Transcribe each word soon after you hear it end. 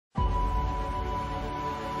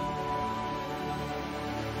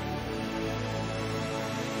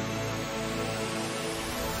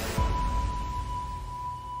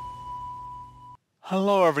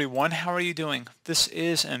Hello everyone, how are you doing? This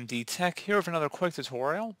is MD Tech here with another quick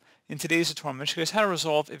tutorial. In today's tutorial, I'm going to show you guys how to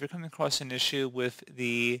resolve if you're coming across an issue with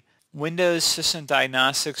the Windows System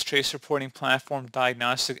Diagnostics Trace Reporting Platform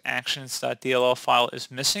Diagnostic Actions.dll file is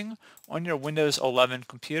missing on your Windows 11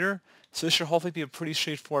 computer. So this should hopefully be a pretty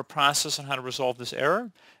straightforward process on how to resolve this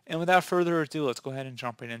error. And without further ado, let's go ahead and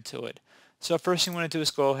jump right into it. So first thing you want to do is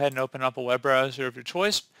go ahead and open up a web browser of your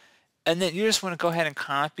choice. And then you just want to go ahead and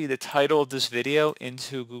copy the title of this video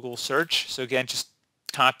into Google search. So again, just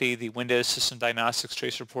copy the Windows System Diagnostics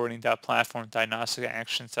Trace Reporting.Platform Diagnostic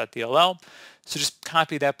Actions.dll. So just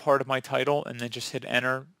copy that part of my title and then just hit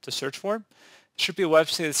enter to search for it. There should be a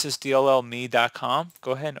website that says dllme.com.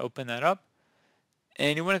 Go ahead and open that up.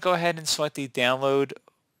 And you want to go ahead and select the download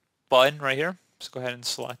button right here. So go ahead and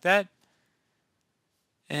select that.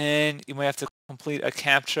 And you might have to complete a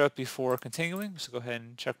CAPTCHA before continuing. So go ahead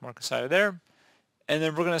and check mark inside of there. And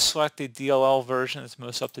then we're going to select the DLL version that's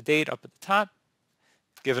most up to date up at the top.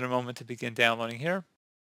 Give it a moment to begin downloading here.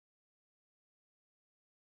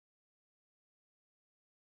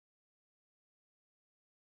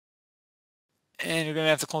 And you're going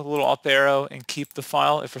to have to click the little up arrow and keep the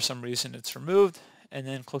file if for some reason it's removed. And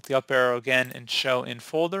then click the up arrow again and show in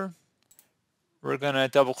folder. We're going to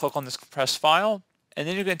double click on this compressed file. And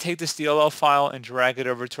then you're going to take this DLL file and drag it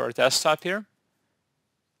over to our desktop here.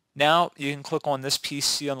 Now you can click on this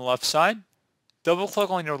PC on the left side. Double click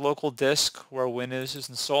on your local disk where Windows is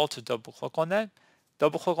installed, so double click on that.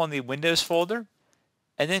 Double click on the Windows folder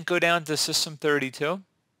and then go down to System 32.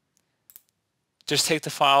 Just take the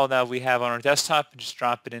file that we have on our desktop and just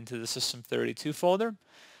drop it into the System 32 folder.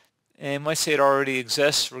 And it might say it already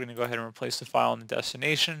exists. We're going to go ahead and replace the file in the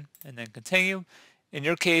destination and then continue. In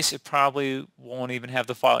your case, it probably won't even have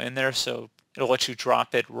the file in there, so it'll let you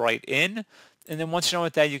drop it right in. And then once you're done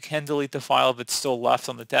with that, you can delete the file if it's still left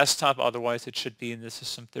on the desktop. Otherwise, it should be in the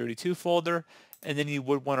System 32 folder. And then you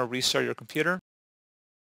would want to restart your computer.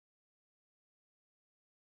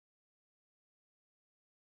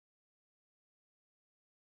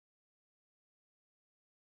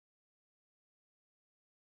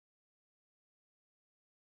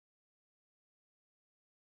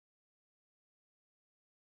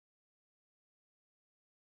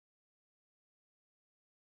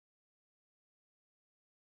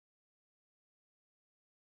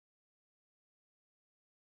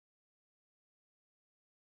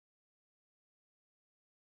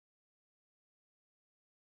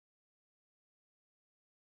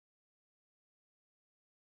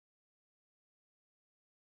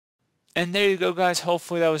 And there you go, guys.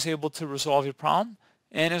 Hopefully that was able to resolve your problem.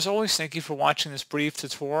 And as always, thank you for watching this brief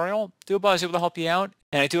tutorial. I do hope I was able to help you out,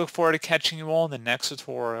 and I do look forward to catching you all in the next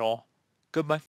tutorial. Goodbye.